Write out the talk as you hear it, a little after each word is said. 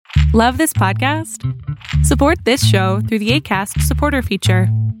Love this podcast? Support this show through the Acast supporter feature.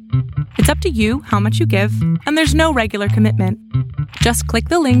 It's up to you how much you give, and there's no regular commitment. Just click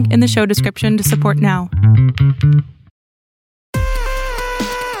the link in the show description to support now.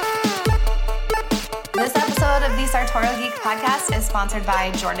 This episode of the Sartorial Geek podcast is sponsored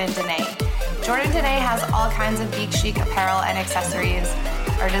by Jordan Dene. Jordan Dene has all kinds of geek chic apparel and accessories.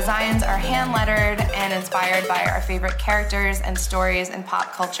 Our designs are hand-lettered and inspired by our favorite characters and stories in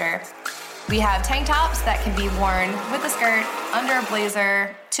pop culture. We have tank tops that can be worn with a skirt, under a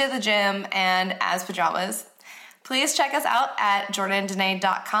blazer, to the gym, and as pajamas. Please check us out at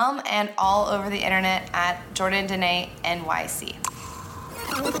jordandene.com and all over the internet at Jordan Dene NYC.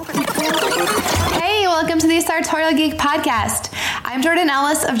 Hey, welcome to the Sartorial Geek podcast. I'm Jordan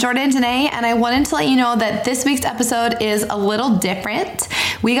Ellis of Jordan Dene, and I wanted to let you know that this week's episode is a little different.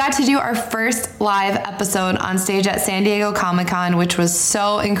 We got to do our first live episode on stage at San Diego Comic-Con, which was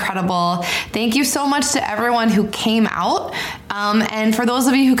so incredible. Thank you so much to everyone who came out. And for those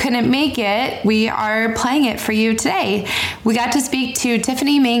of you who couldn't make it, we are playing it for you today. We got to speak to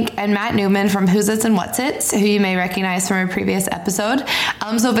Tiffany Mink and Matt Newman from Whosits and Whatsits, who you may recognize from a previous episode.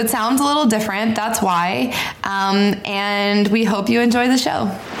 So if it sounds a little different, that's why. And we hope you enjoy the show.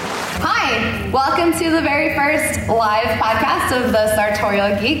 Hi, welcome to the very first live podcast of the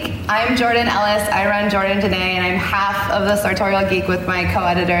Sartorial Geek. I'm Jordan Ellis. I run Jordan Dene, and I'm half of the Sartorial Geek with my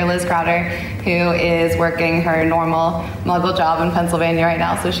co-editor, Liz Crowder, who is working her normal muggle job in Pennsylvania right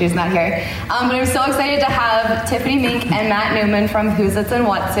now, so she's not here. But I'm so excited to have Tiffany Mink and Matt Newman from Whosits and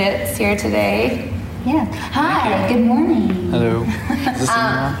Whatsits here today. Yeah. Hi. Good morning. Hello. Is this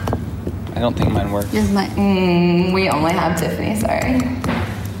I don't think mine works. We only have Tiffany. Sorry.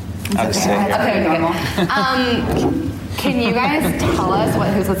 I was sick. Okay, normal. Can you guys tell us what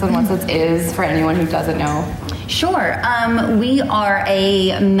Whosits and Whatsits is for anyone who doesn't know? Sure. We are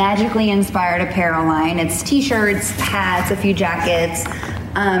a magically inspired apparel line. It's t-shirts, hats, a few jackets.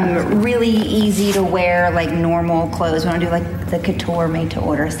 Really easy to wear, like normal clothes. We don't do like the couture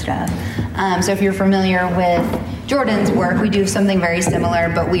made-to-order stuff. So if you're familiar with Jordan's work, we do something very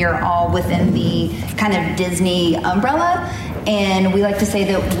similar, but we are all within the kind of Disney umbrella. And we like to say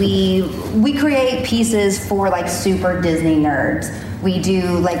that we create pieces for like super Disney nerds. We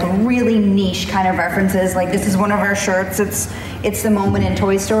do like really niche kind of references. Like this is one of our shirts. It's the moment in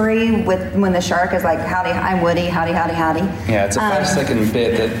Toy Story when the shark is like, howdy, I'm Woody, howdy, howdy, howdy. Yeah, it's a 5-second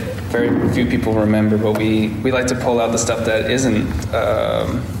bit that very few people remember, but we like to pull out the stuff that isn't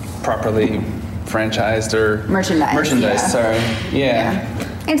properly franchised or merchandise. Yeah. Sorry. Yeah.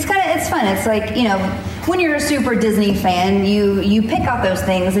 It's fun. It's like, you know, when you're a super Disney fan, you pick out those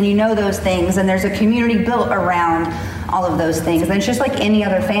things and you know those things, and there's a community built around all of those things. And it's just like any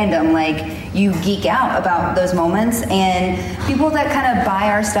other fandom, like you geek out about those moments. And people that kind of buy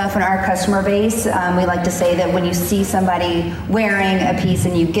our stuff in our customer base, we like to say that when you see somebody wearing a piece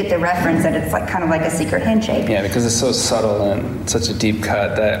and you get the reference, that it's like kind of like a secret handshake. Yeah, because it's so subtle and such a deep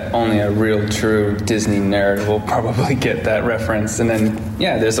cut that only a real true Disney nerd will probably get that reference. And then,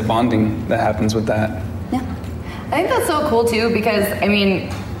 yeah, there's a bonding that happens with that. Yeah. I think that's so cool too, because I mean,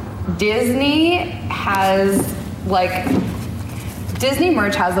 Disney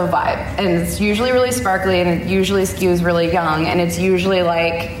merch has a vibe, and it's usually really sparkly, and it usually skews really young, and it's usually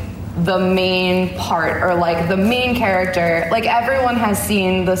like the main part or like the main character. Like everyone has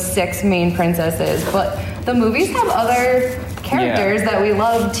seen the 6 main princesses, but the movies have other characters that we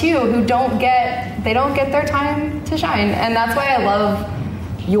love too who don't get their time to shine. And that's why I love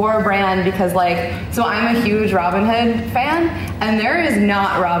your brand, because so I'm a huge Robin Hood fan, and there is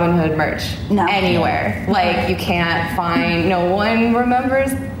not Robin Hood merch anywhere. Like you can't find, no one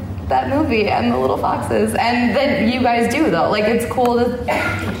remembers that movie and the little foxes, and then you guys do though. Like it's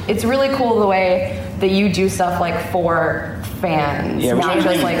really cool the way that you do stuff like for fans, not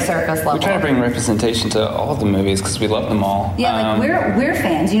just like surface level. We try to bring representation to all the movies because we love them all. Yeah, like we're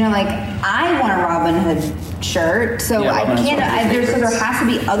fans. You know, like I want a Robin Hood shirt, so I can't. There has to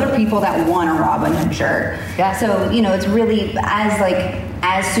be other people that want a Robin Hood shirt. Yeah. So you know, it's really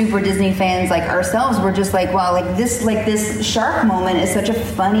as super Disney fans like ourselves, we're just like, wow, like this shark moment is such a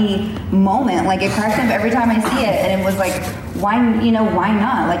funny moment. Like it cracks me up every time I see it, and it was like, why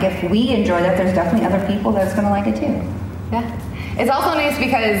not? Like if we enjoy that, there's definitely other people that's gonna like it too. Yeah. It's also nice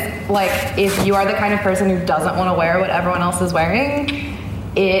because, like, if you are the kind of person who doesn't want to wear what everyone else is wearing,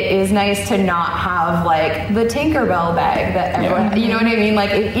 it is nice to not have, like, the Tinkerbell bag that everyone, you know what I mean?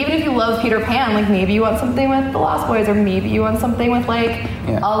 Like, even if you love Peter Pan, like, maybe you want something with the Lost Boys, or maybe you want something with, like,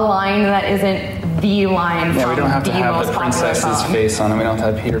 a line that isn't the line Yeah, from we don't have to the have most the popular princess's song. face on it. We don't have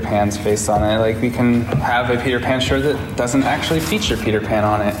to have Peter Pan's face on it. Like, we can have a Peter Pan shirt that doesn't actually feature Peter Pan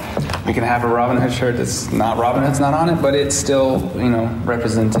on it. We can have a Robin Hood shirt that's not Robin Hood's not on it, but it's still,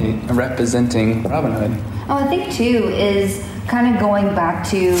 representing Robin Hood. Oh, I think too is kind of going back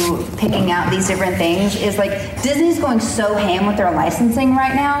to picking out these different things is like Disney's going so ham with their licensing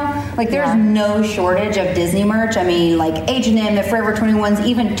right now. Like there's no shortage of Disney merch. I mean, like H&M, the Forever 21s,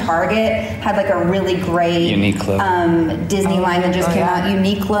 even Target had like a really great Uniqlo Disney line that just came out.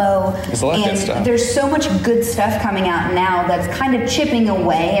 Uniqlo. There's a lot of good stuff. There's so much good stuff coming out now that's kind of chipping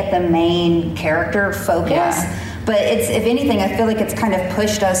away at the main character focus. Yeah. But it's, if anything, I feel like it's kind of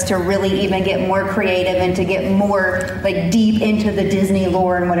pushed us to really even get more creative and to get more like deep into the Disney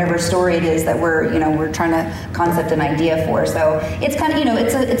lore and whatever story it is that we're trying to concept an idea for. So it's kind of,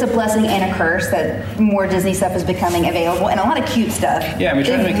 it's a blessing and a curse that more Disney stuff is becoming available, and a lot of cute stuff. Yeah, we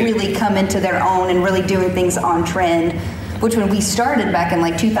try to They've make it really come into their own and really doing things on trend, which when we started back in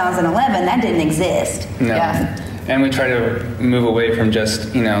like 2011, that didn't exist. No. Yeah. And we try to move away from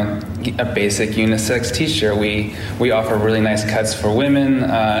just, a basic unisex t-shirt. We offer really nice cuts for women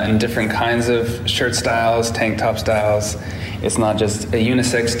and different kinds of shirt styles, tank top styles. It's not just a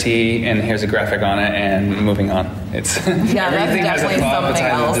unisex tee and here's a graphic on it and moving on. It's Yeah, that's everything has a definitely thought something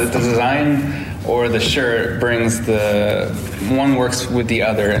behind else. the design or the shirt brings one works with the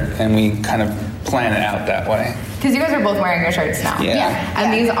other, and we kind of plan it out that way. Because you guys are both wearing your shirts now. Yeah.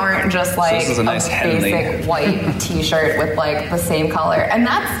 And these aren't just like this is a nice Henley. basic white t-shirt with like the same color. And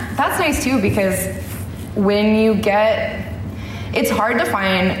that's nice too, because when you get, it's hard to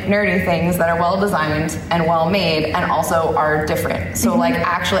find nerdy things that are well designed and well made and also are different. So like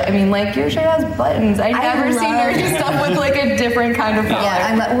actually, I mean, like your shirt has buttons. I've never seen nerdy stuff with like a different kind of color.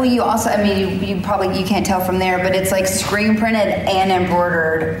 Yeah, well, you also, I mean, you can't tell from there, but it's like screen printed and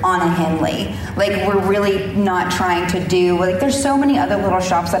embroidered on a Henley. Like we're really not trying to do, like there's so many other little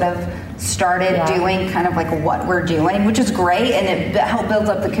shops that have started doing kind of like what we're doing, which is great, and it helps builds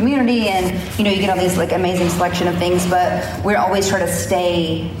up the community, and you get all these like amazing selection of things, but we're always trying to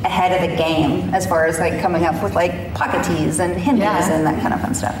stay ahead of the game as far as like coming up with like pocket tees and Henleys and that kind of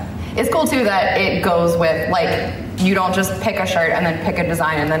fun stuff. It's cool too that it goes with like, you don't just pick a shirt and then pick a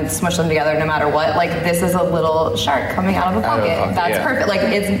design and then smush them together no matter what. Like this is a little shark coming out of a pocket. That's perfect. Like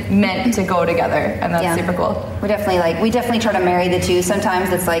it's meant to go together, and that's super cool. We definitely try to marry the two.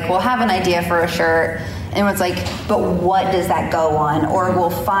 Sometimes it's like we'll have an idea for a shirt and it's like, but what does that go on? Or we'll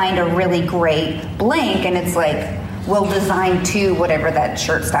find a really great blank and it's like, we'll design to whatever that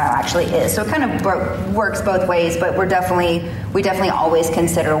shirt style actually is. So it kind of works both ways, but we definitely always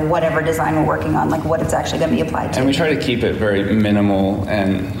consider whatever design we're working on, like what it's actually going to be applied to. And we try to keep it very minimal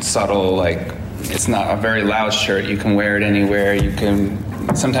and subtle. Like it's not a very loud shirt. You can wear it anywhere.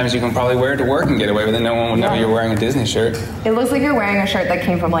 Sometimes you can probably wear it to work and get away with it. No one will know you're wearing a Disney shirt. It looks like you're wearing a shirt that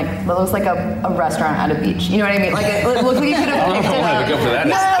came from it looks like a restaurant at a beach. You know what I mean? Like it looks like you could have picked it up. I wanted to go for that.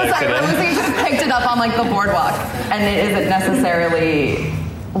 It looks like you could have picked it up on like the boardwalk, and it isn't necessarily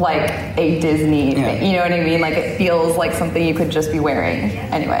like a Disney thing. You know what I mean? Like it feels like something you could just be wearing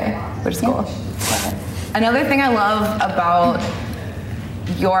anyway, which is cool. Another thing I love about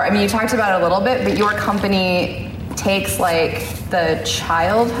you talked about it a little bit, but your company takes like the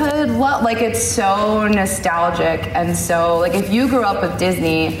childhood like it's so nostalgic, and so like if you grew up with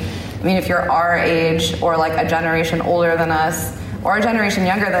Disney, I mean if you're our age or like a generation older than us or a generation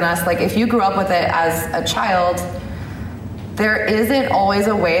younger than us, like if you grew up with it as a child, there isn't always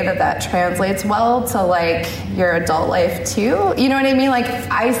a way that translates well to like your adult life too. You know what I mean? Like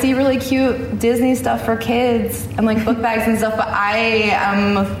I see really cute Disney stuff for kids and like book bags and stuff, but I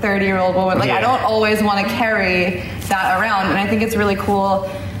am a 30-year-old woman. Like I don't always want to carry that around. And I think it's really cool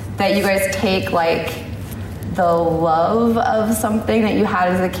that you guys take like the love of something that you had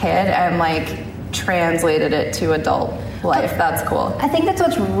as a kid and like translated it to adult life. That's cool. I think that's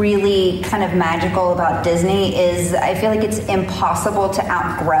what's really kind of magical about Disney is I feel like it's impossible to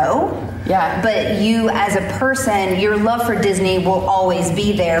outgrow. Yeah. But you as a person, your love for Disney will always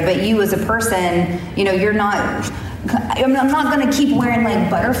be there, but you as a person, I'm not going to keep wearing like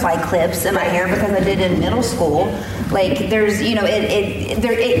butterfly clips in my hair because I did in middle school. Like there's,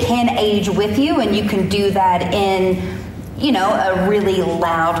 it can age with you, and you can do that in a really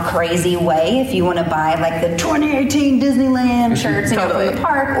loud, crazy way if you want to buy like the 2018 Disneyland shirts from the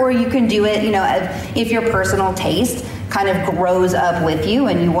park, or you can do it, if your personal taste kind of grows up with you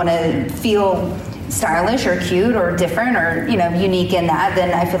and you want to feel stylish or cute or different or unique in that,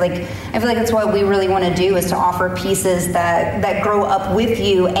 then I feel like that's what we really want to do, is to offer pieces that grow up with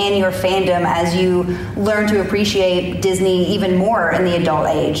you and your fandom as you learn to appreciate Disney even more in the adult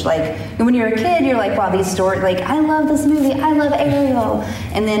age. Like when you're a kid, you're like, wow, these stories, like I love this movie, I love Ariel,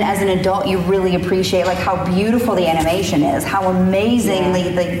 and then as an adult you really appreciate like how beautiful the animation is, how amazingly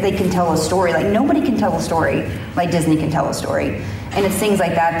they can tell a story. Like nobody can tell a story like Disney can tell a story. And it's things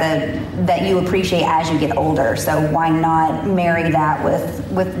like that you appreciate as you get older. So why not marry that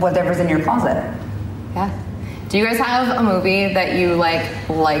with whatever's in your closet? Yeah. Do you guys have a movie that you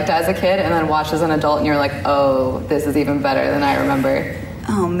liked as a kid and then watched as an adult and you're like, oh, this is even better than I remember?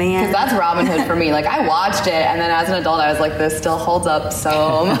 Oh man, because that's Robin Hood for me. Like I watched it, and then as an adult, I was like, this still holds up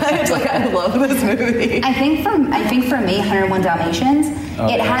so much. Like I love this movie. I think for me, 101 Dalmatians.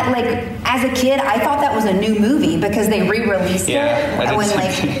 It had like as a kid, I thought that was a new movie because they re-released it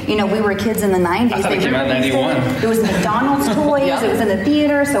when we were kids in the 90s. I thought it came out in 91. It was McDonald's toys. Yep. It was in the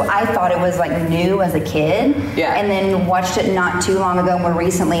theater, so I thought it was like new as a kid. Yeah. And then watched it not too long ago, more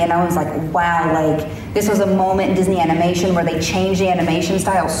recently, and I was like, wow, like this was a moment in Disney animation where they changed the animation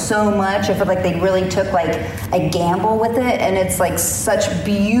style so much. I feel like they really took like a gamble with it, and it's like such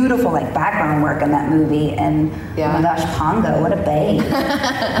beautiful like background work in that movie. And oh my gosh, Pongo, what a babe!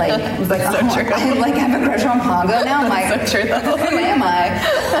 Like I was like, I like have a crush on Pongo now. I'm like, so true though. Who am I?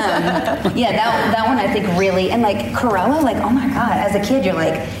 That one I think really, and like Cruella, like oh my god, as a kid you're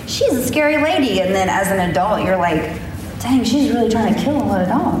like she's a scary lady, and then as an adult you're like, dang, she's really trying to kill a lot of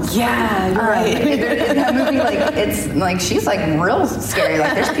dogs. Yeah, you're right. In that movie, like it's like she's like real scary.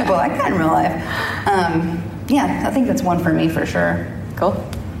 Like there's people like that in real life. I think that's one for me for sure. Cool.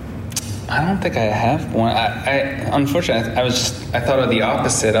 I don't think I have one. I unfortunately I thought of the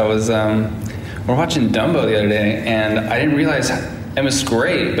opposite. I was we're watching Dumbo the other day, and I didn't realize it was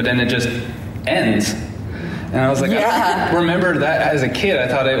great, but then it just ends. And I was like, I remember that as a kid. I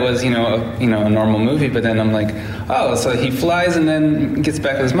thought it was, a normal movie. But then I'm like, oh, so he flies and then gets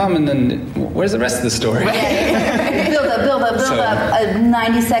back with his mom, and then where's the rest of the story? build up, a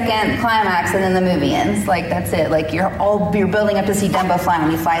 90-second climax, and then the movie ends. Like that's it. Like you're building up to see Dumbo fly,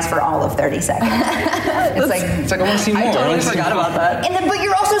 and he flies for all of 30 seconds. It's like I want to see more. I totally forgot about that. And then, but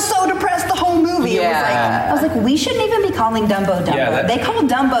you're also so depressed the whole movie. Yeah. I was like, we shouldn't even be calling Dumbo Dumbo. Yeah, they call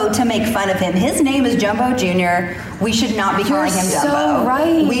Dumbo to make fun of him. His name is Jumbo Jr. We should not be calling him Dumbo. So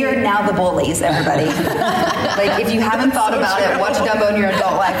right. We are now the bullies, everybody. Like, if you haven't thought about it, watch Dumbo in your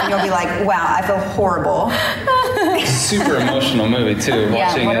adult life, and you'll be like, wow, I feel horrible. Super emotional movie, too.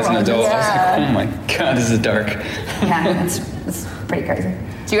 Watching it as an adult, I was like, oh my god, this is dark. Yeah, it's pretty crazy.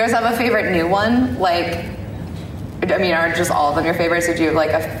 Do you guys have a favorite new one? Like, I mean, are just all of them your favorites, or do you have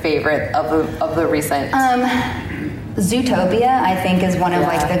like a favorite of the recent? Zootopia, I think, is one of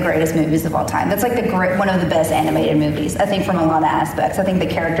like the greatest movies of all time. That's like one of the best animated movies, I think, from a lot of aspects. I think the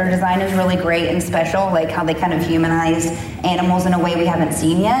character design is really great and special, like how they kind of humanize animals in a way we haven't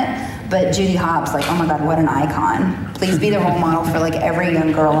seen yet. But Judy Hopps, like, oh my god, what an icon. Please be the role model for like every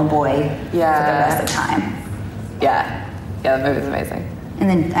young girl and boy for the rest of time. Yeah, the movie's amazing. And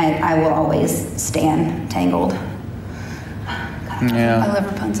then I will always stan Tangled. God, I love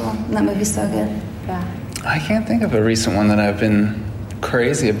Rapunzel. That movie's so good. Yeah. I can't think of a recent one that I've been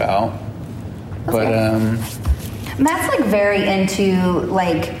crazy about. Matt's like very into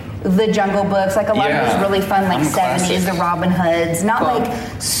like the Jungle Books, like a lot of those really fun like 70s, the Robin Hoods, not like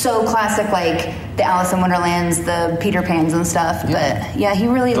so classic like the Alice in Wonderlands, the Peter Pans and stuff, but he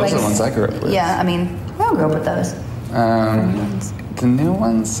really likes. Those are the ones I grew up with. Yeah, I mean, we all grew up with those. The new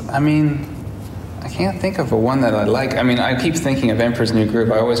ones, I mean, I can't think of a one that I like. I mean, I keep thinking of Emperor's New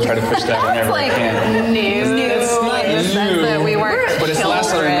Groove. I always try to push that whenever I can. It's not in the sense that we weren't but it's the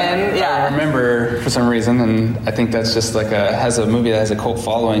last one I remember for some reason, and I think that's just like has a movie that has a cult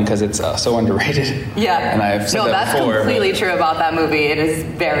following because it's so underrated. Yeah. And I've said that before. That's completely true about that movie. It is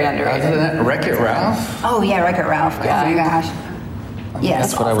very underrated. Other than that, Wreck-It Ralph? Oh yeah, Wreck-It Ralph. Oh my gosh. Yeah,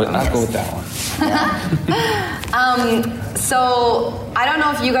 that's what I would. I'd go with that one. So I don't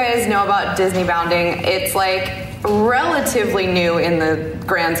know if you guys know about Disney bounding. It's like relatively new in the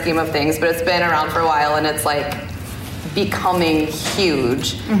grand scheme of things, but it's been around for a while, and it's like becoming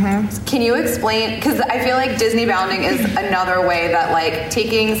huge. Mm-hmm. Can you explain? Because I feel like Disney bounding is another way that like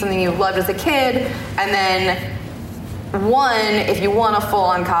taking something you loved as a kid, and then one, if you want to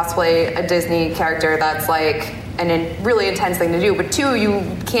full-on cosplay a Disney character, that's like a really intense thing to do, but two, you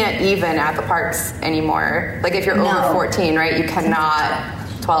can't even at the parks anymore. Like if you're over 14, right, you cannot,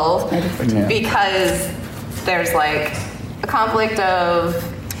 12, because there's like a conflict of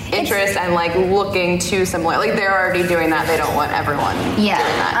interest and like looking too similar. Like they're already doing that. They don't want everyone doing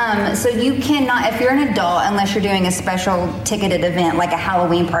that. So you cannot, if you're an adult, unless you're doing a special ticketed event like a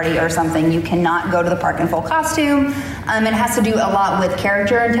Halloween party or something, you cannot go to the park in full costume. It has to do a lot with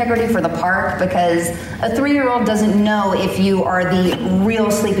character integrity for the park, because a 3-year-old doesn't know if you are the real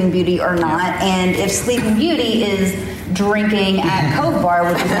Sleeping Beauty or not, and if Sleeping Beauty is drinking at Cove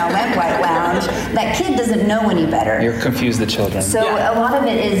Bar, which is now Lamplight Lounge, that kid doesn't know any better. You're confused the children. So a lot of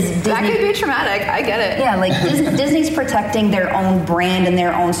it is Disney. That could be traumatic. I get it. Yeah, like Disney's protecting their own brand and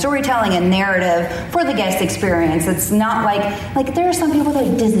their own storytelling and narrative for the guest experience. It's not like there are some people that are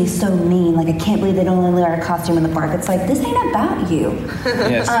like, Disney's so mean. Like, I can't believe they don't only wear a costume in the park. It's like, this ain't about you.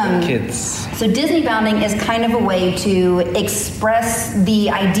 Yes, kids. So Disney bounding is kind of a way to express the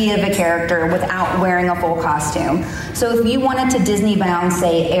idea of a character without wearing a full costume. So if you wanted to Disney bound,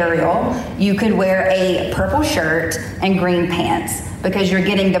 say, Ariel, you could wear a purple shirt and green pants, because you're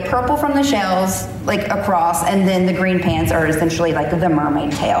getting the purple from the shells like across, and then the green pants are essentially like the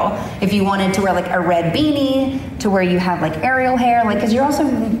mermaid tail. If you wanted to wear like a red beanie to where you have like Ariel hair, like, because you're also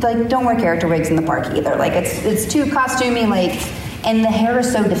like, don't wear character wigs in the park either. Like it's too costumey, like, and the hair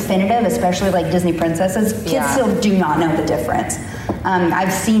is so definitive, especially like Disney princesses. Kids still do not know the difference.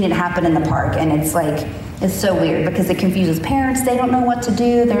 I've seen it happen in the park, and it's like, it's so weird because it confuses parents. They don't know what to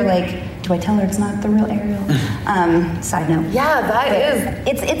do. They're like, do I tell her it's not the real Ariel? Side note. Yeah, that is.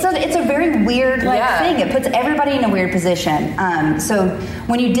 It's a very weird thing. It puts everybody in a weird position. So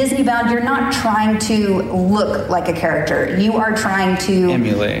when you Disney bound, you're not trying to look like a character. You are trying to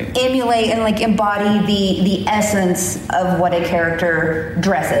emulate and like embody the essence of what a character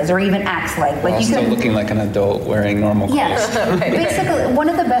dresses or even acts like. While still looking like an adult wearing normal clothes. Yeah. Basically, one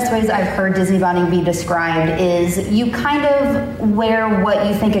of the best ways I've heard Disney bounding be described is you kind of wear what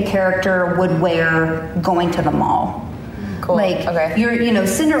you think a character would wear going to the mall. Cool. Like,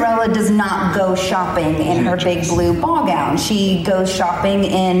 Cinderella does not go shopping in her big blue ball gown. She goes shopping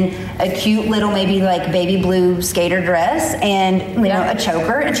in a cute little, maybe like baby blue skater dress and, a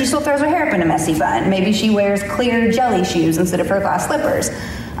choker, and she still throws her hair up in a messy bun. Maybe she wears clear jelly shoes instead of her glass slippers.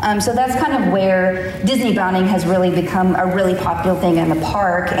 So that's kind of where Disney bounding has really become a really popular thing in the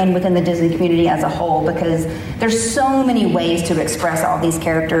park and within the Disney community as a whole, because there's so many ways to express all these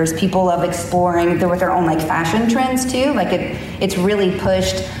characters. People love exploring with their own like fashion trends too. Like it's really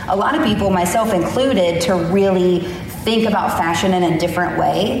pushed a lot of people, myself included, to really think about fashion in a different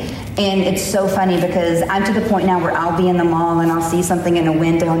way. And it's so funny because I'm to the point now where I'll be in the mall and I'll see something in a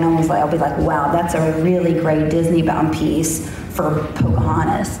window and I'll be like, wow, that's a really great Disney bound piece for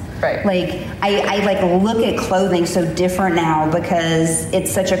Pocahontas. Right. Like I like look at clothing so different now because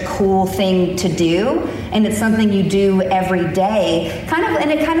it's such a cool thing to do, and it's something you do every day.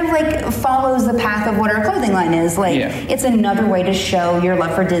 And it kind of like follows the path of what our clothing line is. Like it's another way to show your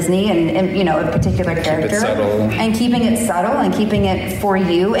love for Disney and a particular character. Keep it subtle. And keeping it subtle and keeping it for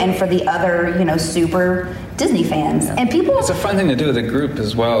you and for the other, super Disney fans. And people, it's a fun thing to do with a group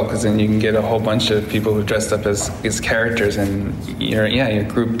as well, because then you can get a whole bunch of people who dressed up as characters, and your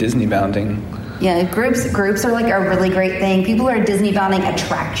group Disney bounding. Yeah, groups are like a really great thing. People are Disney bounding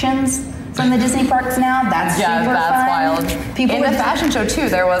attractions from the Disney parks now. That's super fun. Wild. People in the fashion show too,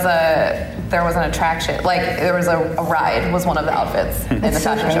 there was an attraction. Like there was a ride was one of the outfits in the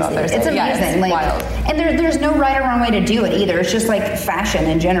fashion show. It's amazing. It's wild. And there's no right or wrong way to do it either. It's just like fashion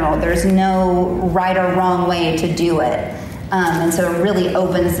in general. There's no right or wrong way to do it. And so it really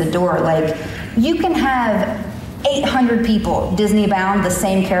opens the door. Like you can have 800 people Disney bound the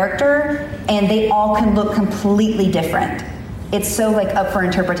same character and they all can look completely different. It's so like up for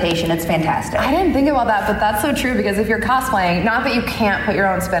interpretation. It's fantastic. I didn't think about that, but that's so true, because if you're cosplaying, not that you can't put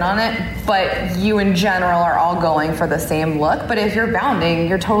your own spin on it, but you in general are all going for the same look. But if you're bounding,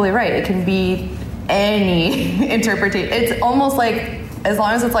 you're totally right. It can be any interpretation. It's almost like, as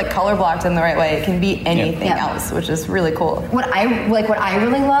long as it's like color blocked in the right way, it can be anything else, which is really cool. What I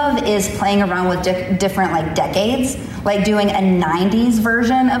really love is playing around with different like decades. Like doing a 90s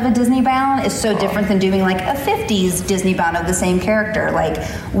version of a Disney bound is so different than doing like a 50s Disney bound of the same character. Like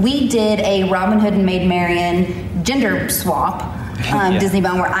we did a Robin Hood and Maid Marian gender swap Disney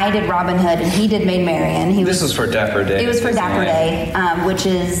bound where I did Robin Hood and he did Maid Marian. This was for Dapper Day. It was for Dapper Day, which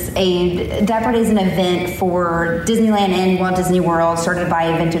is Dapper Day is an event for Disneyland and Walt Disney World, started by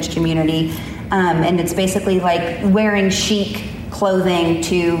a vintage community, and it's basically like wearing chic clothing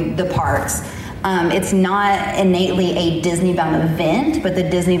to the parks. It's not innately a Disney bound event, but the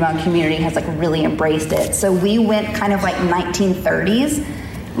Disney bound community has like really embraced it. So we went kind of like 1930s.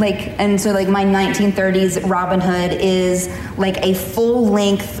 And so like my 1930s Robin Hood is like a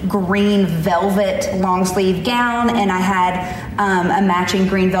full-length green velvet long sleeve gown, and I had a matching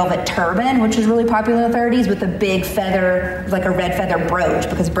green velvet turban, which was really popular in the 30s, with a big feather, like a red feather brooch,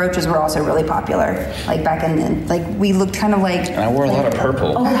 because brooches were also really popular like back in then. Like we looked kind of like. And I wore a lot of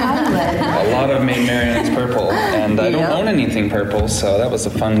purple. Oh, Hollywood. A lot of Maid Marian's purple, and I don't own anything purple, so that was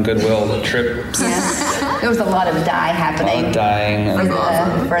a fun Goodwill trip. Yeah. There was a lot of dye happening. A lot of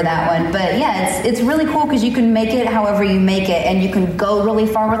dyeing. For that one. But yeah, it's really cool because you can make it however you make it, and you can go really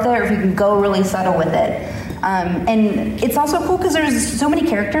far with it, or if you can go really subtle with it. And it's also cool because there's so many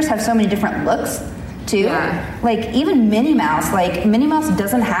characters have so many different looks too. Yeah. Like even Minnie Mouse, like Minnie Mouse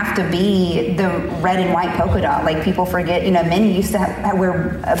doesn't have to be the red and white polka dot. Like people forget, Minnie used to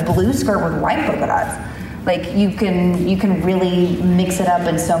wear a blue skirt with white polka dots. Like you can really mix it up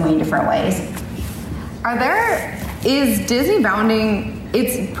in so many different ways. Is Disney bounding?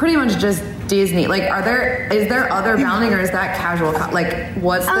 It's pretty much just Disney. Like, is there other bounding, or is that casual?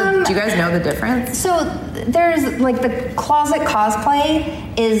 What's the? Do you guys know the difference? So there's like the closet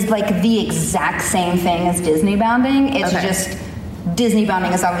cosplay is like the exact same thing as Disney bounding. It's just Disney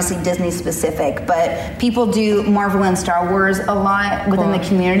bounding is obviously Disney specific, but people do Marvel and Star Wars a lot within the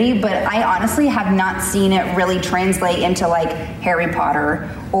community, but I honestly have not seen it really translate into like Harry Potter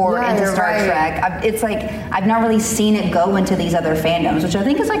or into Star Trek. It's like I've not really seen it go into these other fandoms, which I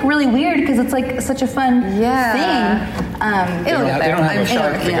think is like really weird because it's like such a fun thing. They don't have a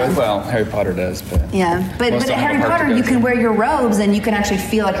shark that goes, well, Harry Potter does, but but at Harry Potter you can wear your robes and you can actually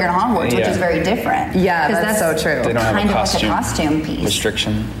feel like you're in Hogwarts, which is very different. Yeah, that's so true. They don't have kind a of like a costume piece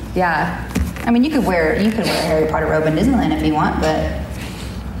restriction. Yeah, I mean you could wear a Harry Potter robe in Disneyland if you want, but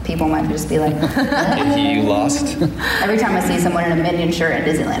people might just be like, if you lost. Every time I see someone in a Minion shirt at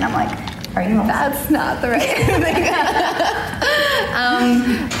Disneyland, I'm like, are you lost? That's not the right thing.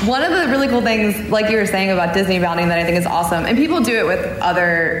 One of the really cool things, like you were saying about Disney bounding, that I think is awesome, and people do it with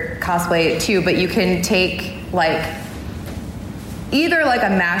other cosplay too, but you can take like either like a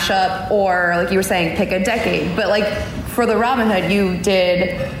mashup or like you were saying, pick a decade. But like for the Robin Hood, you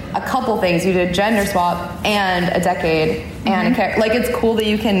did a couple things. You did gender swap and a decade and a character. Like it's cool that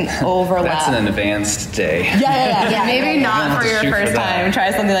you can overlap. That's an advanced day. Yeah. Maybe not for your first time.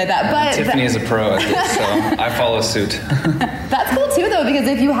 Try something like that. But Tiffany is a pro at this, so I follow suit. That's cool too, though, because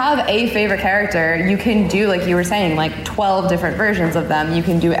if you have a favorite character, you can do, like you were saying, like 12 different versions of them. You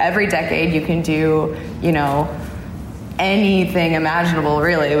can do every decade. You can do, anything imaginable,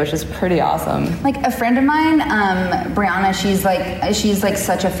 really, which is pretty awesome. Like a friend of mine, Brianna, she's like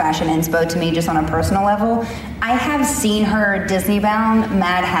such a fashion inspo to me, just on a personal level. I have seen her Disney bound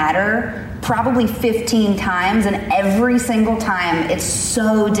Mad Hatter probably 15 times, and every single time it's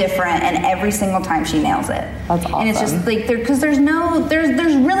so different, and every single time she nails it. That's awesome. And it's just like because there's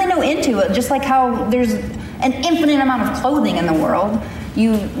really no end to it. Just like how there's an infinite amount of clothing in the world,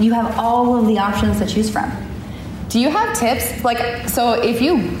 you have all of the options to choose from. Do you have tips? Like, so if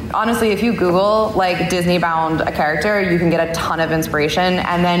you Google like Disney bound a character, you can get a ton of inspiration,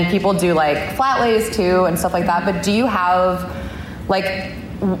 and then people do like flat lays too and stuff like that. But do you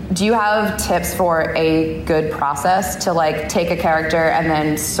have tips for a good process to like take a character and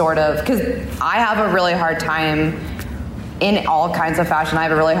then sort of, because I have a really hard time in all kinds of fashion. I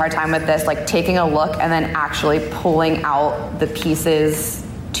have a really hard time with this, like taking a look and then actually pulling out the pieces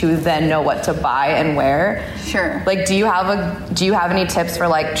to then know what to buy and wear. Sure. Like, do you have any tips for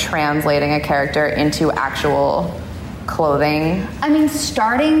like translating a character into actual clothing? I mean,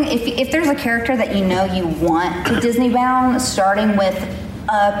 starting if there's a character that you want to Disney bound, starting with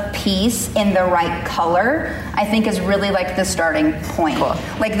a piece in the right color, I think is really like the starting point. Cool.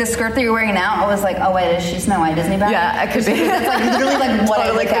 Like the skirt that you're wearing now, I was like, oh wait, is she Snow White Disney bound? Yeah, it could be. That's like literally like what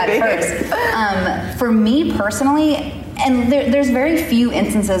totally I look at first. For me personally, and there's very few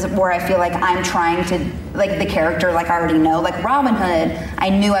instances where I feel like I'm trying to, like the character, like I already know. Like Robin Hood, I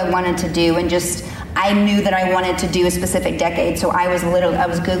knew I wanted to do, and just, I knew that I wanted to do a specific decade, so I was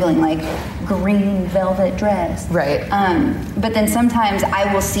Googling like green velvet dress. Right. But then sometimes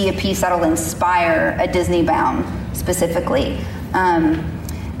I will see a piece that'll inspire a Disney bound specifically.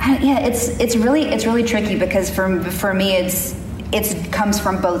 It's really tricky because for me it comes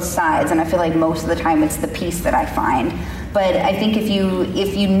from both sides, and I feel like most of the time it's the piece that I find. But I think if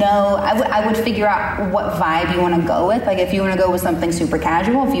you know, I would figure out what vibe you want to go with. Like if you want to go with something super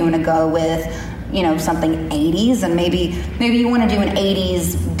casual, if you want to go with, something 80s, and maybe you want to do an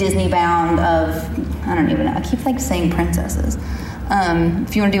 80s Disney bound of, I don't even know, I keep like saying princesses.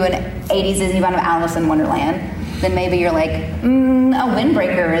 If you want to do an 80s Disney bound of Alice in Wonderland, then maybe you're like, a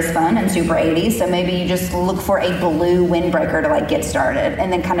windbreaker is fun and super 80s, so maybe you just look for a blue windbreaker to like get started,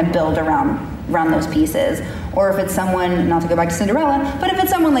 and then kind of build around those pieces. Or if it's someone, not to go back to Cinderella, but if it's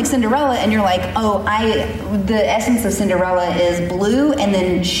someone like Cinderella and you're like, the essence of Cinderella is blue and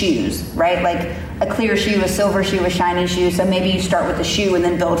then shoes, right? Like a clear shoe, a silver shoe, a shiny shoe. So maybe you start with the shoe and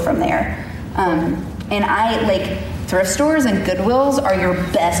then build from there. And I like thrift stores and Goodwills are your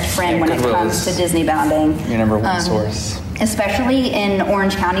best friend when it comes to Disney bounding. Your number one source. Especially in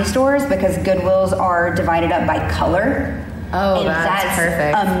Orange County stores, because Goodwills are divided up by color. Oh, and that's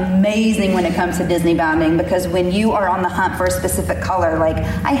perfect. Amazing when it comes to Disney bounding, because when you are on the hunt for a specific color, like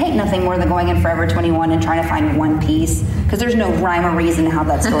I hate nothing more than going in Forever 21 and trying to find one piece, because there's no rhyme or reason how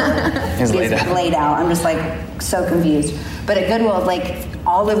that store is laid out. I'm just like so confused. But at Goodwill, like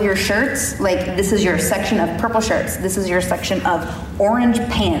all of your shirts, like this is your section of purple shirts, this is your section of orange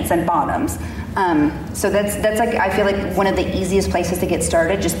pants and bottoms. So that's like, I feel like one of the easiest places to get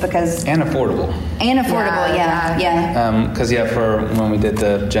started, just because. And affordable. Yeah. Because for when we did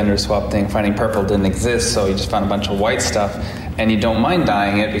the gender swap thing, finding purple didn't exist, so you just found a bunch of white stuff, and you don't mind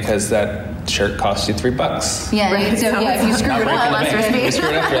dyeing it because that shirt costs you $3. Yeah. Right. So if you screw it up, if you screw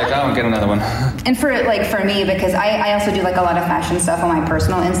it up, you're like, I'll get another one. And for me, because I also do like a lot of fashion stuff on my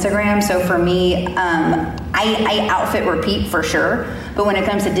personal Instagram. So for me, I outfit repeat for sure. But when it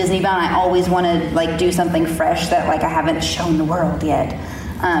comes to Disney bound, I always want to like do something fresh that like I haven't shown the world yet.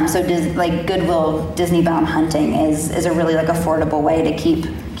 So Goodwill Disney bound hunting is a really like affordable way to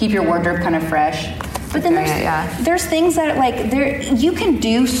keep your wardrobe kind of fresh. But then there's things that like you can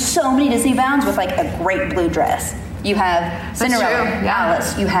do so many Disney bounds with like a great blue dress. You have Cinderella,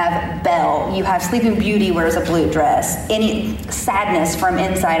 Alice, you have Belle, you have Sleeping Beauty wears a blue dress. Any Sadness from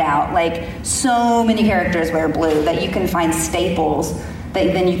Inside Out, like so many characters wear blue that you can find staples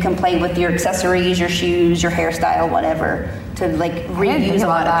that then you can play with your accessories, your shoes, your hairstyle, whatever, to like reuse a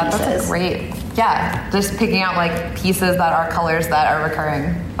lot of pieces. That's a great, just picking out like pieces that are colors that are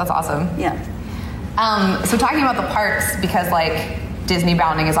recurring. That's awesome. Yeah. So talking about the parks, because like Disney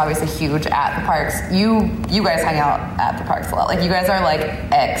bounding is obviously huge at the parks. You guys hang out at the parks a lot. Like you guys are like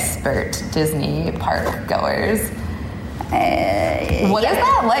expert Disney park goers. What is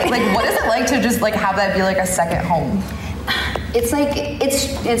that like? Like what is it like to just like have that be like a second home? It's like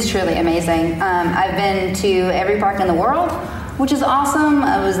it's truly amazing. I've been to every park in the world, which is awesome.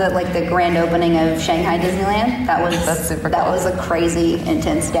 I was at like the grand opening of Shanghai Disneyland. That's super cool. That was a crazy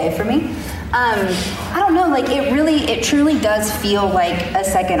intense day for me. I don't know, like it truly does feel like a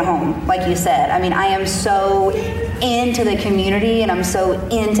second home, like you said. I mean, I am so into the community and I'm so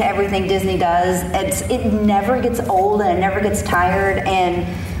into everything Disney does. It never gets old and it never gets tired, and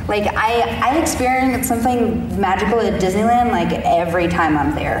like I experience something magical at Disneyland like every time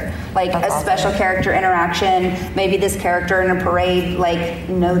I'm there. Like a special character interaction, maybe this character in a parade like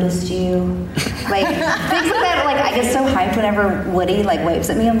noticed you. Like things like that, like I get so hyped whenever Woody like waves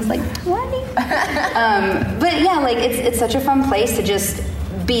at me. I'm just like, Woody. But yeah, like it's such a fun place to just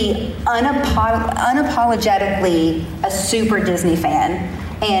be unapologetically a super Disney fan.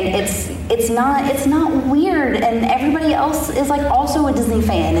 And it's not weird, and everybody else is like also a Disney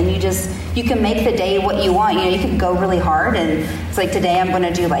fan, and you can make the day what you want. You know, you can go really hard, and it's like today I'm going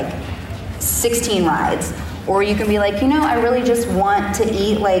to do like 16 rides, or you can be like, I really just want to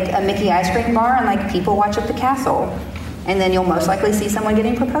eat like a Mickey ice cream bar and like people watch at the castle, and then you'll most likely see someone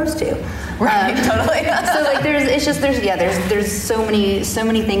getting proposed to. Right, totally. So like there's so many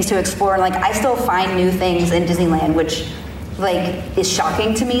things to explore. Like I still find new things in Disneyland, which like is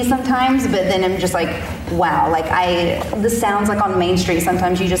shocking to me sometimes, but then I'm just like, wow, like the sounds like on Main Street,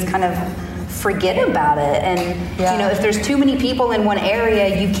 sometimes you just kind of forget about it. And if there's too many people in one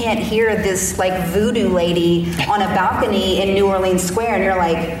area, you can't hear this like voodoo lady on a balcony in New Orleans Square, and you're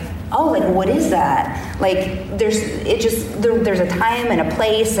like, oh, like what is that? Like there's a time and a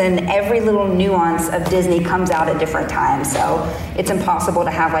place, and every little nuance of Disney comes out at different times, so it's impossible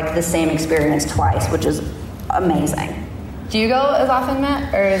to have like the same experience twice, which is amazing. Do you go as often,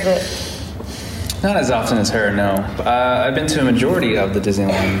 Matt, or is it? Not as often as her, no. I've been to a majority of the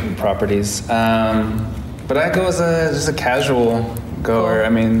Disneyland properties, but I go as just a casual goer. Cool. I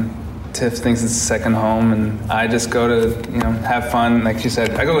mean, Tiff thinks it's a second home, and I just go to have fun. Like she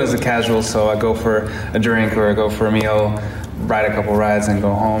said, I go as a casual, so I go for a drink or I go for a meal, ride a couple rides, and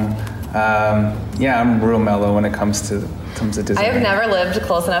go home. I'm real mellow when it comes to Disney. I have never lived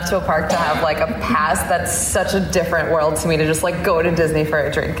close enough to a park to have like a pass. That's such a different world to me to just like go to Disney for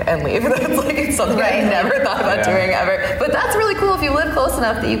a drink and leave. That's like it's something I never thought about doing ever. But that's really cool if you live close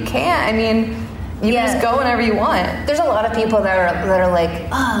enough that you can. I mean, you can just go whenever you want. There's a lot of people that are like,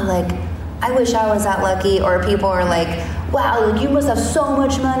 oh, like I wish I was that lucky, or people are like, wow, like you must have so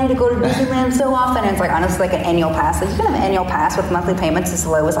much money to go to Disneyland so often. And it's like, honestly, like an annual pass. Like you can have an annual pass with monthly payments as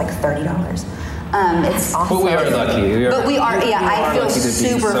low as like $30. It's awesome. But we are lucky. I feel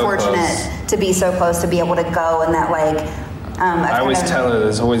super fortunate to be so close to be able to go, and that like. I always tell her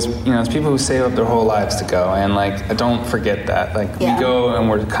there's always, there's people who save up their whole lives to go, and like I don't forget that. Like we go and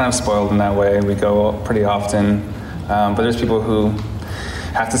we're kind of spoiled in that way. We go pretty often, but there's people who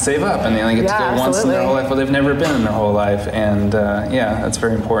have to save up, and they only get to go once in their whole life. Well, they've never been in their whole life, and that's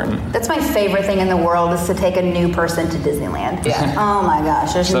very important. That's my favorite thing in the world is to take a new person to Disneyland. Yeah. Oh my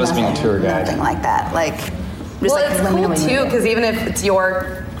gosh, there's being a tour guide. Nothing like that. Like, well, it's cool too, because even if it's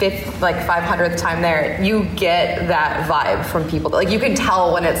your 500th time there, you get that vibe from people. Like you can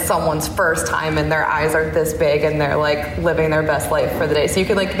tell when it's someone's first time and their eyes are this big and they're like living their best life for the day. So you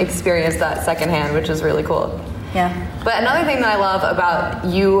can like experience that secondhand, which is really cool. Yeah. But another thing that I love about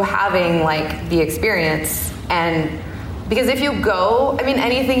you having like the experience, and because if you go, I mean,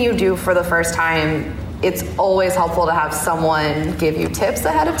 anything you do for the first time, it's always helpful to have someone give you tips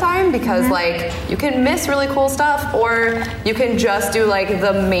ahead of time, because like you can miss really cool stuff, or you can just do like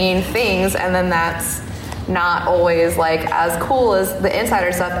the main things, and then that's not always like as cool as the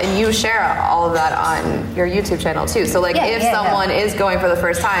insider stuff. And you share all of that on your YouTube channel too. So like if someone is going for the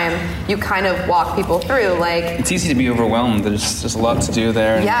first time, you kind of walk people through. Like it's easy to be overwhelmed. There's a lot to do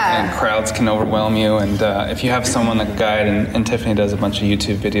there, and crowds can overwhelm you. And if you have someone like a guide, and Tiffany does a bunch of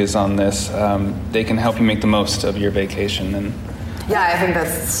YouTube videos on this, they can help you make the most of your vacation. And yeah, I think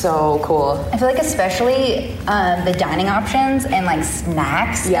that's so cool. I feel like especially the dining options and like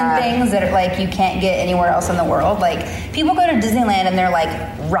snacks and things that are like you can't get anywhere else in the world. Like people go to Disneyland and they're like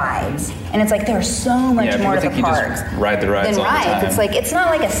rides, and it's like there's so much more to the parks just ride the rides than all the time. It's like it's not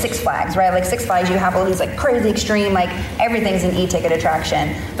like a Six Flags, right? Like Six Flags, you have all these like crazy extreme, like everything's an e-ticket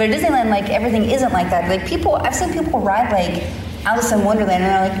attraction. But at Disneyland, like everything isn't like that. Like I've seen people ride like Alice in Wonderland,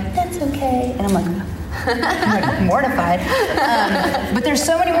 and they're like, that's okay, and I'm like. I'm like mortified, but there's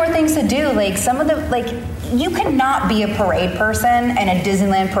so many more things to do. Like some of the you cannot be a parade person, and a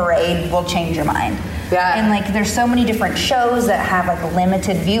Disneyland parade will change your mind. Yeah, and like there's so many different shows that have like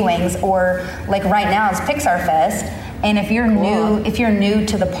limited viewings, or like right now it's Pixar Fest. And if you're new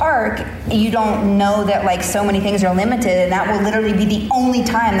to the park, you don't know that like so many things are limited, and that will literally be the only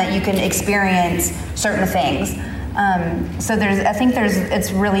time that you can experience certain things. So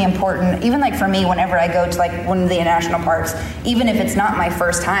it's really important, even like for me, whenever I go to like one of the national parks, even if it's not my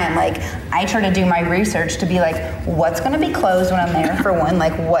first time, like I try to do my research to be like, what's going to be closed when I'm there, for one,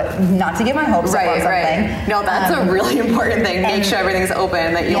 like what, not to get my hopes up on something. Right. No, that's a really important thing. Make sure everything's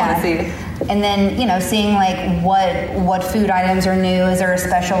open that you want to see. And then, seeing like what food items are new. Is there a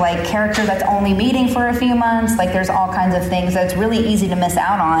special like character that's only meeting for a few months? Like there's all kinds of things that's really easy to miss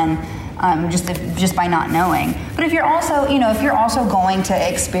out on. Just by not knowing. But if you're also going to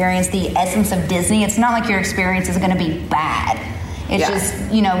experience the essence of Disney, it's not like your experience is going to be bad. It's just,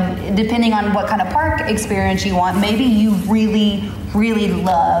 depending on what kind of park experience you want, maybe you really, really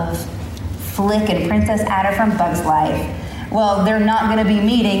love Flick and Princess Ada from Bug's Life. Well, they're not going to be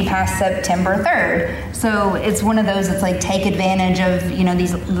meeting past September 3rd. So it's one of those that's like take advantage of,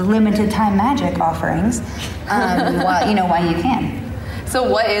 these limited time magic offerings while you can. So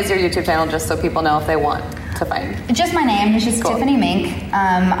what is your YouTube channel, just so people know if they want to find? Just my name. It's just Tiffany Mink.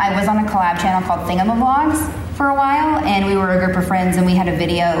 I was on a collab channel called Thingamavlogs for a while, and we were a group of friends, and we had a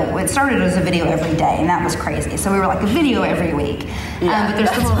video. It started as a video every day, and that was crazy. So we were like a video every week. But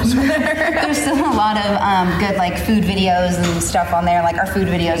there's still a lot of good like food videos and stuff on there. Like our food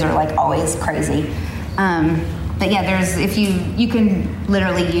videos are like always crazy. But yeah, if you can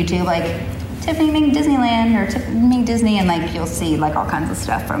literally YouTube like Tiffany Mink Disneyland or Tiffany Mink Disney, and like you'll see like all kinds of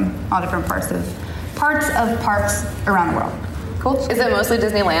stuff from all different parts of parks around the world. Cool. Is it mostly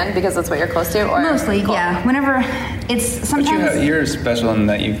Disneyland because that's what you're close to? Or? Mostly, yeah. Whenever it's sometimes. But you're special in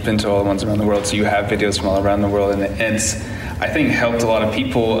that you've been to all the ones around the world, so you have videos from all around the world, and it's I think helped a lot of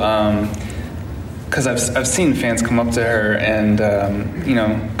people. Because I've seen fans come up to her, and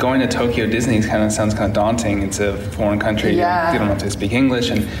going to Tokyo Disney sounds kind of daunting. It's a foreign country. You don't have to speak English,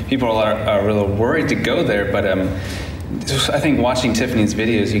 and people are really worried to go there. But I think watching Tiffany's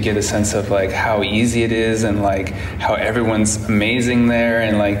videos, you get a sense of like how easy it is, and like how everyone's amazing there,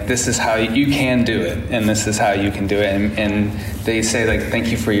 and like this is how you can do it, and this is how you can do it. And they say like, thank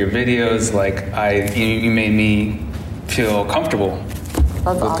you for your videos. Like you made me feel comfortable.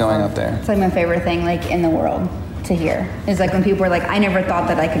 That's with awesome. Going up there. It's like my favorite thing like in the world to hear. It's like when people are like, I never thought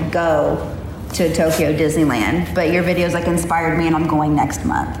that I could go to Tokyo Disneyland, but your videos like inspired me, and I'm going next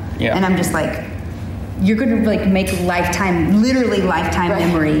month. Yeah. And I'm just like, you're gonna like make literally lifetime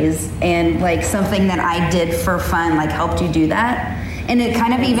memories, and like something that I did for fun like helped you do that. And it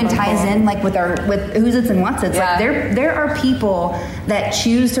kind of even ties in like with Whosits and Whatsits. Like there are people that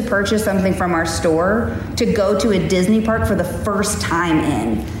choose to purchase something from our store to go to a Disney park for the first time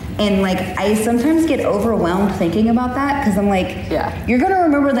in. And like I sometimes get overwhelmed thinking about that, because I'm like, you're gonna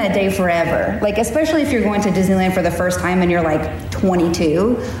remember that day forever. Like especially if you're going to Disneyland for the first time and you're like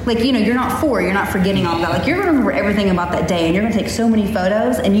 22. Like, you know, you're not 4, you're not forgetting all that. Like you're gonna remember everything about that day, and you're gonna take so many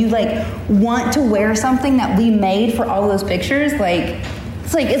photos, and you like want to wear something that we made for all those pictures. Like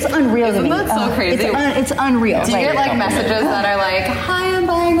it's unreal to me. Isn't that so crazy? It's unreal. Do you get like messages that are like, "Hi, I'm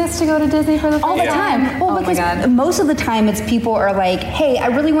buying this to go to Disney for the first time"? All the time. Well, because most of the time it's people are like, "Hey, I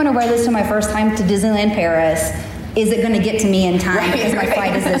really want to wear this to my first time to Disneyland Paris. Is it going to get to me in time because my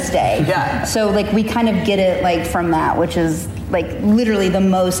flight is this day?" So like we kind of get it like from that, which is like literally the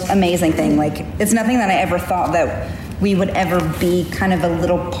most amazing thing. Like it's nothing that I ever thought that we would ever be kind of a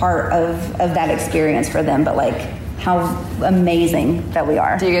little part of that experience for them, but like how amazing that we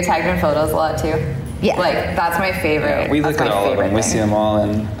are. Do you get tagged in photos a lot too? Yeah. Like, that's my favorite. We look at all of them. We see them all.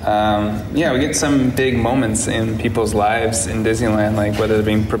 And, we get some big moments in people's lives in Disneyland, like whether they're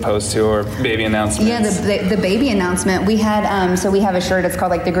being proposed to or baby announcements. Yeah, the baby announcement. We had, so we have a shirt. It's called,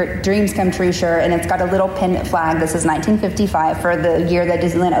 like, the Dreams Come True shirt, and it's got a little pendant flag. This is 1955 for the year that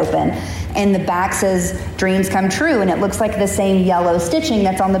Disneyland opened. And the back says, Dreams Come True, and it looks like the same yellow stitching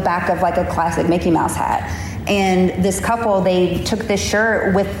that's on the back of, like, a classic Mickey Mouse hat. And this couple, they took this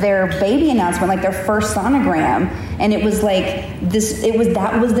shirt with their baby announcement, like their first sonogram, and it was like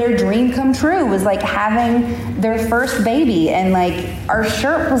that was their dream come true, was like having their first baby, and like our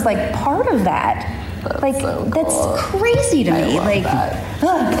shirt was like part of that. That's crazy to me. Like,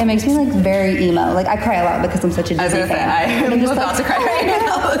 it makes me like very emo. Like I cry a lot because I'm such a Disney fan. I'm just about to cry right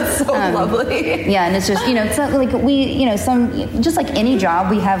now. It's so lovely. Yeah, and it's just it's not like some just like any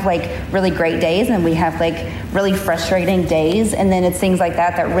job, we have like really great days and we have like really frustrating days, and then it's things like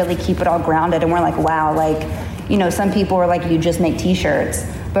that that really keep it all grounded. And we're like, wow, like some people are like, you just make T-shirts.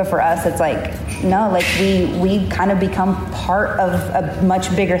 But for us, it's like, no, like we kind of become part of a much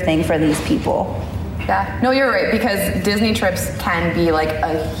bigger thing for these people. Yeah, no, you're right, because Disney trips can be like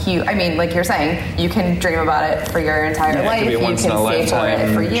a huge, I mean, like you're saying, you can dream about it for your entire life, you can save for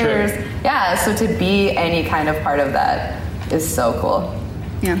it for years. Trip. Yeah, so to be any kind of part of that is so cool.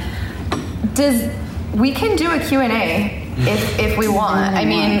 Yeah. We can do a Q&A if we want. I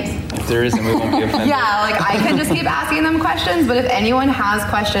mean, if there isn't, we won't be offended. Yeah, like I can just keep asking them questions, but if anyone has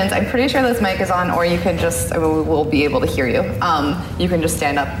questions, I'm pretty sure this mic is on, or you can just, we'll be able to hear you. You can just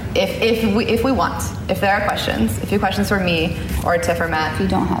stand up if we want. If there are questions, if you have questions for me or Tiff or Matt. If you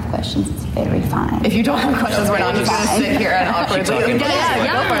don't have questions, it's very fine. If you don't have questions, we're not just going to sit here and awkwardly. Go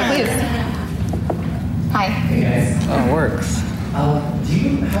for it, please. Hi. Hey guys. Oh, it works. Do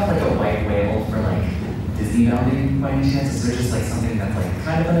you have like a white whale for like Disney bounding by any chance? Is there just like something that's like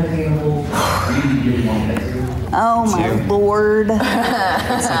kind of unattainable? You really want to get to? Oh my lord!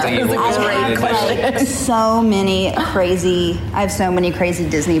 Something you I have so many crazy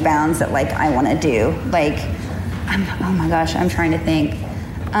Disney bounds that like I want to do. Like, oh my gosh, I'm trying to think.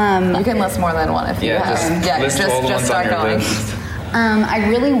 You can list more than one if you have. Just start going. I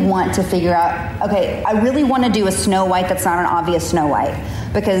really want to figure out, I really want to do a Snow White that's not an obvious Snow White.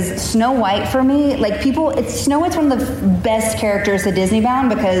 Because Snow White for me, like Snow White's one of the best characters to Disney bound,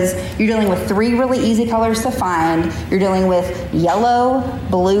 because you're dealing with 3 really easy colors to find. You're dealing with yellow,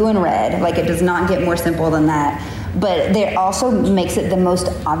 blue, and red. Like it does not get more simple than that. But it also makes it the most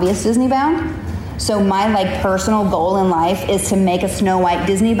obvious Disney bound. So my like personal goal in life is to make a Snow White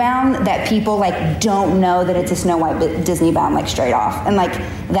Disney bound that people like don't know that it's a Snow White Disney bound like straight off, and like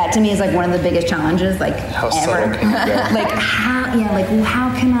that to me is like one of the biggest challenges like how ever. Like how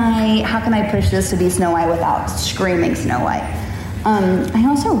can I push this to be Snow White without screaming Snow White? I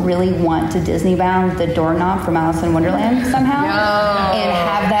also really want to Disney bound the doorknob from Alice in Wonderland somehow, and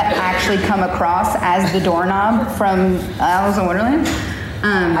have that actually come across as the doorknob from Alice in Wonderland.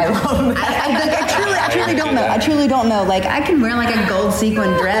 I love that. I truly don't know. I truly don't know. Like I can wear like a gold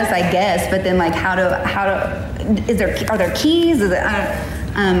sequin dress, I guess, but then like are there keys?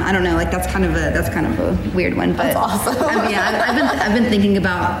 I don't know. Like that's kind of a weird one. But that's awesome. I've been thinking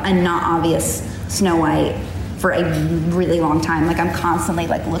about a not obvious Snow White for a really long time. Like I'm constantly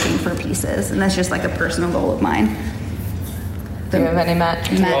like looking for pieces, and that's just like a personal goal of mine. Do you have any, Matt?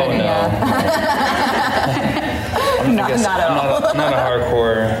 I'm not a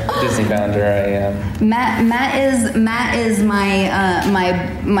hardcore Disney bounder. I am. Matt is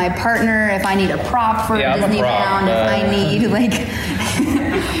my partner. If I need a prop for Disney bound, if I need like.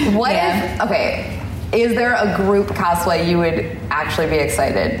 What if? Okay, is there a group cosplay you would actually be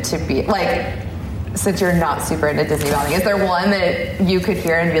excited to be, like, since you're not super into Disney bounding, is there one that you could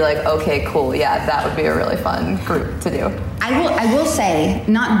hear and be like, okay, cool, yeah, that would be a really fun group to do? I will say,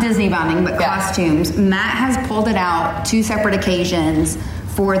 not Disney bounding, but costumes. Matt has pulled it out 2 separate occasions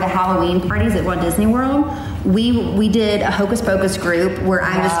for the Halloween parties at Walt Disney World. We did a Hocus Pocus group where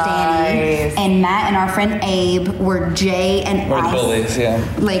I was Danny, and Matt and our friend Abe were Jay and Or Ice. the bullies, yeah.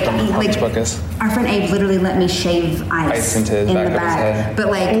 Like Hocus Pocus. Our friend Abe literally let me shave ice into his in back the of his back. head. But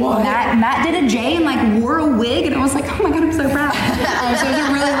like Matt did a Jay and like wore a wig, and I was like, oh my god, I'm so proud. So it was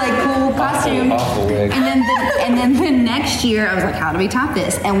a really like cool costume. Awful wig. And then the next year, I was like, how do we top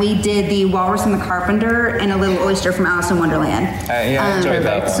this? And we did the Walrus and the Carpenter and a little oyster from Alice in Wonderland. I enjoyed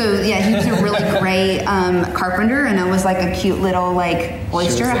that one. So yeah, he was a really great carpenter, and I was like a cute little like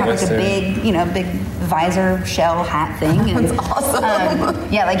oyster. I had like a big, big visor shell hat thing. And, that's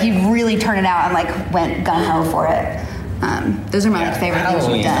awesome. Yeah, like you really turned it out and like went gun ho for it. Those are my like, favorite things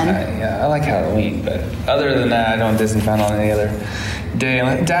we've done. I like Halloween, but other than that, I don't Disney bound on any other day.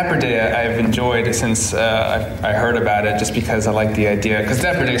 Dapper Day I've enjoyed since I heard about it, just because I like the idea. Because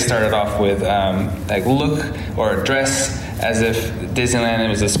Dapper Day started off with like look or dress as if Disneyland, it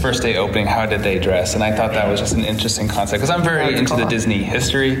was its first day opening, how did they dress? And I thought that was just an interesting concept, because I'm very into the Disney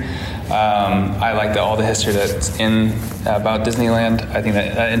history. I like all the history that's in about Disneyland. I think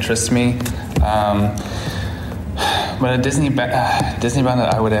that interests me. But a Disney bound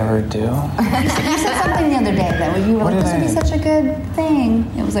that I would ever do. You said something the other day that you were like, this would be such a good thing.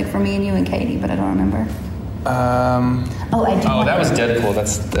 It was like for me and you and Katie, but I don't remember. That was Deadpool.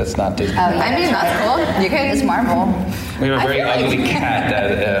 That's not Disney. Oh, yeah, I mean, that's cool. You can. It's Marvel. We have a very ugly cat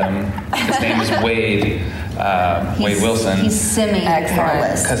that his name is Wade. Wade Wilson. He's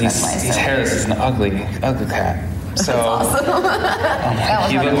semi-hairless. Because he's hairless. He's an ugly cat. So awesome.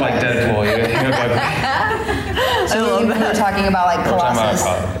 He looked like Deadpool. He looked like. So we were talking about like Colossus,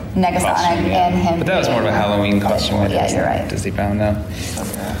 Negasonic, and him. But that was more of a Halloween costume. Yeah, you're right. Disney bound now. I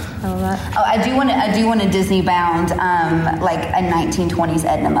love that. Oh, I do want a Disney bound, like a 1920s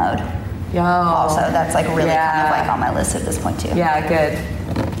Edna mode. Yo. Also, that's like really kind of like on my list at this point too. Yeah, good.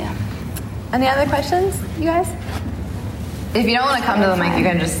 Yeah. Any other questions, you guys? If you don't want to come to the mic, you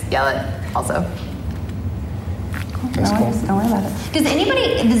can just yell it also. That's cool. Don't worry about it. Does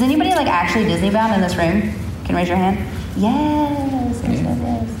anybody like actually Disney bound in this room? Can you raise your hand? Yes.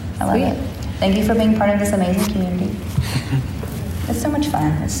 I love it. Thank you for being part of this amazing community. It's so much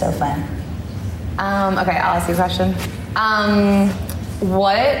fun. It's so fun. Okay, I'll ask you a question.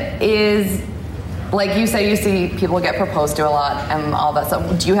 What is, like you say, you see people get proposed to a lot and all that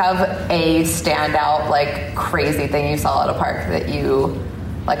stuff. Do you have a standout, like, crazy thing you saw at a park that you,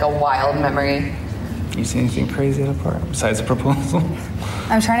 like a wild memory? You see anything crazy at a park besides a proposal?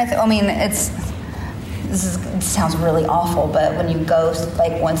 I'm trying to. I mean, it sounds really awful, but when you go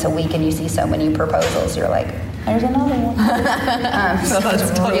like once a week and you see so many proposals, you're like, there's another one. So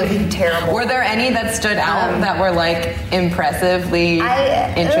that's really terrible. Were there any that stood out that were like impressively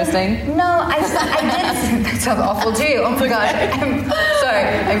interesting? No, I did. That sounds awful too. Oh my gosh. I'm sorry.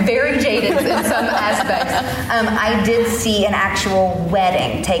 I'm very jaded in some aspects. I did see an actual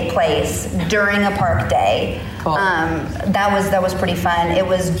wedding take place during a park day. Cool. That was pretty fun. It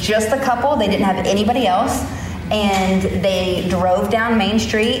was just a couple. They didn't have anybody else. And they drove down Main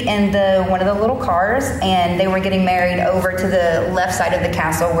Street in one of the little cars, and they were getting married over to the left side of the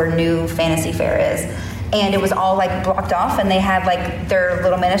castle where New Fantasy Fair is. And it was all like blocked off, and they had like their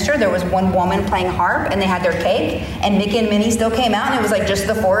little minister. There was one woman playing harp, and they had their cake, and Mickey and Minnie still came out, and it was like just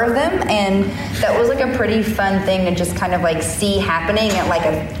the 4 of them. And that was like a pretty fun thing to just kind of like see happening at like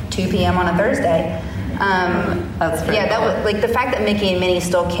a 2 p.m. on a Thursday. That's pretty cool. That was like the fact that Mickey and Minnie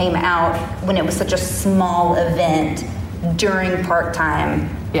still came out when it was such a small event during park time.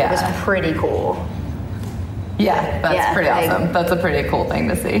 Yeah. Was pretty cool. Yeah, that's pretty like, awesome. That's a pretty cool thing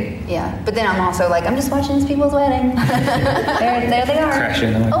to see. Yeah, but then I'm also like, I'm just watching these people's wedding. there they are.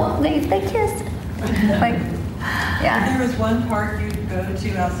 Crashing them. Oh, they kissed. Like, yeah. If there was one park you'd go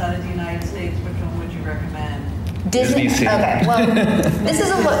to outside of the United States, which one would you recommend? Disney. Disney. Okay, well, this is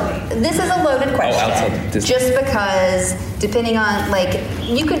a loaded question. outside Disney. Just because, depending on like,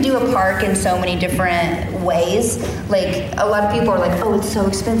 you could do a park in so many different ways. Like a lot of people are like, oh, it's so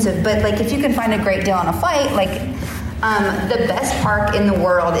expensive, but like if you can find a great deal on a flight, like the best park in the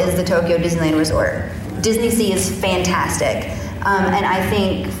world is the Tokyo Disneyland Resort. Disney Sea is fantastic, and I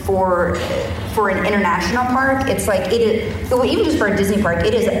think for an international park, it's like it is. Well, even just for a Disney park,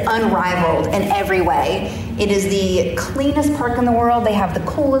 it is unrivaled in every way. It is the cleanest park in the world. They have the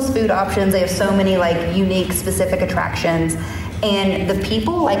coolest food options. They have so many like unique, specific attractions, And the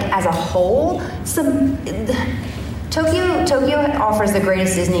people, like as a whole, Tokyo offers the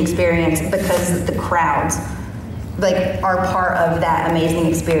greatest Disney experience because the crowds like are part of that amazing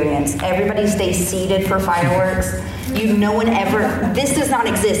experience. Everybody stays seated for fireworks. This does not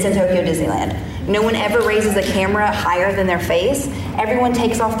exist in Tokyo Disneyland. No one ever raises a camera higher than their face. Everyone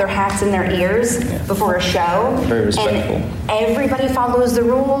takes off their hats and their ears before a show. Very respectful. And everybody follows the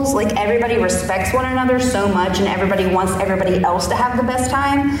rules. Like everybody respects one another so much, and everybody wants everybody else to have the best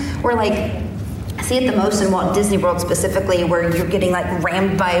time. We're like, I see it the most in Walt Disney World specifically, where you're getting like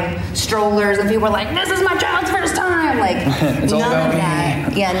rammed by strollers and people are like, this is my child's first time. Like It's all about me.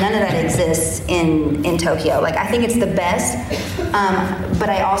 none of that exists in Tokyo. Like I think it's the best, but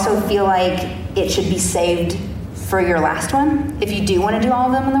I also feel like it should be saved for your last one if you do want to do all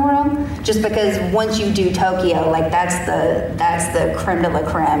of them in the world. Just because once you do Tokyo, like that's the creme de la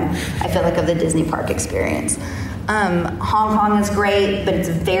creme, I feel like, of the Disney park experience. Hong Kong is great, but it's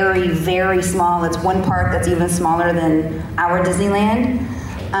very, very small. It's one park that's even smaller than our Disneyland.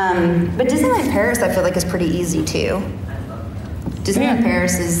 But Disneyland Paris, I feel like, is pretty easy too. Disneyland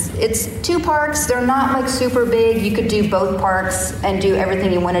Paris it's 2 parks. They're not like super big. You could do both parks and do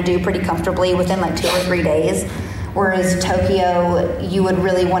everything you want to do pretty comfortably within like 2 or 3 days. Whereas Tokyo, you would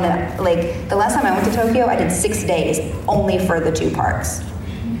really want to, like, the last time I went to Tokyo, I did 6 days only for the 2 parks.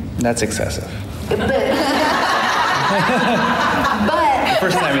 That's excessive. But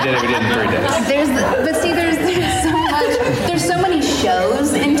First time we did it in 3 days. There's so many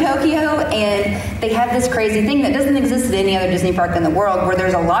shows in Tokyo, and they have this crazy thing that doesn't exist at any other Disney park in the world, where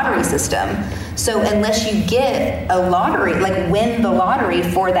there's a lottery system. So unless you get a lottery, like win the lottery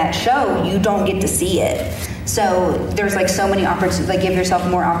for that show, you don't get to see it. So there's like so many opportunities, like give yourself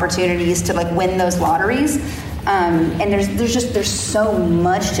more opportunities to like win those lotteries. And there's so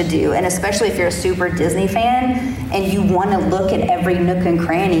much to do, and especially if you're a super Disney fan and you want to look at every nook and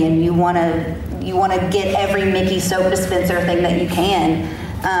cranny, and you want to get every Mickey soap dispenser thing that you can,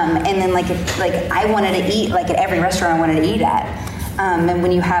 and then like I wanted to eat like at every restaurant I wanted to eat at. And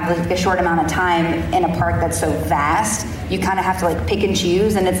when you have like a short amount of time in a park that's so vast, you kind of have to like pick and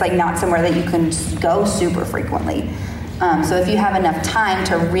choose, and it's like not somewhere that you can go super frequently. So if you have enough time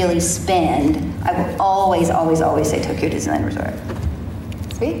to really spend, I will always, always, always say Tokyo Disneyland Resort.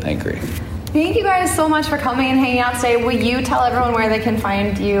 Sweet. I agree. Thank you guys so much for coming and hanging out today. Will you tell everyone where they can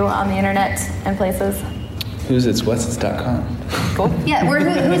find you on the internet and places? Whosits.com. Cool. Yeah, we're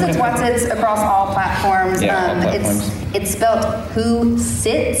Whosits Whatsits across all platforms. Yeah, all platforms. It's spelled Who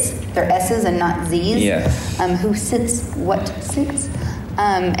Sits. They're S's and not Z's. Yes. Who Sits What Sits.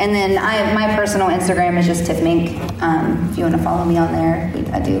 And then my personal Instagram is just TiffMink. If you want to follow me on there,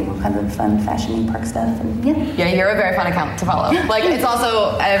 I do all kinds of fun fashion park stuff. And Yeah, you're a very fun account to follow. Like, it's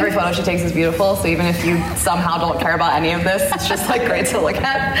also, every photo she takes is beautiful, so even if you somehow don't care about any of this, it's just like great to look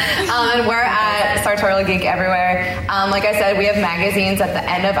at. And we're at Sartorial Geek everywhere. Like I said, we have magazines at the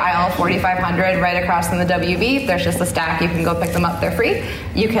end of aisle 4500 right across from the WB. There's just a stack. You can go pick them up. They're free.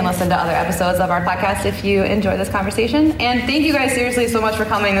 You can listen to other episodes of our podcast if you enjoy this conversation. And thank you guys seriously so much for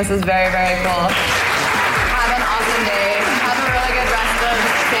coming. This is very, very cool. Have an awesome day. Have a really good rest of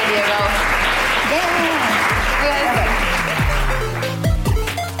San Diego. yeah.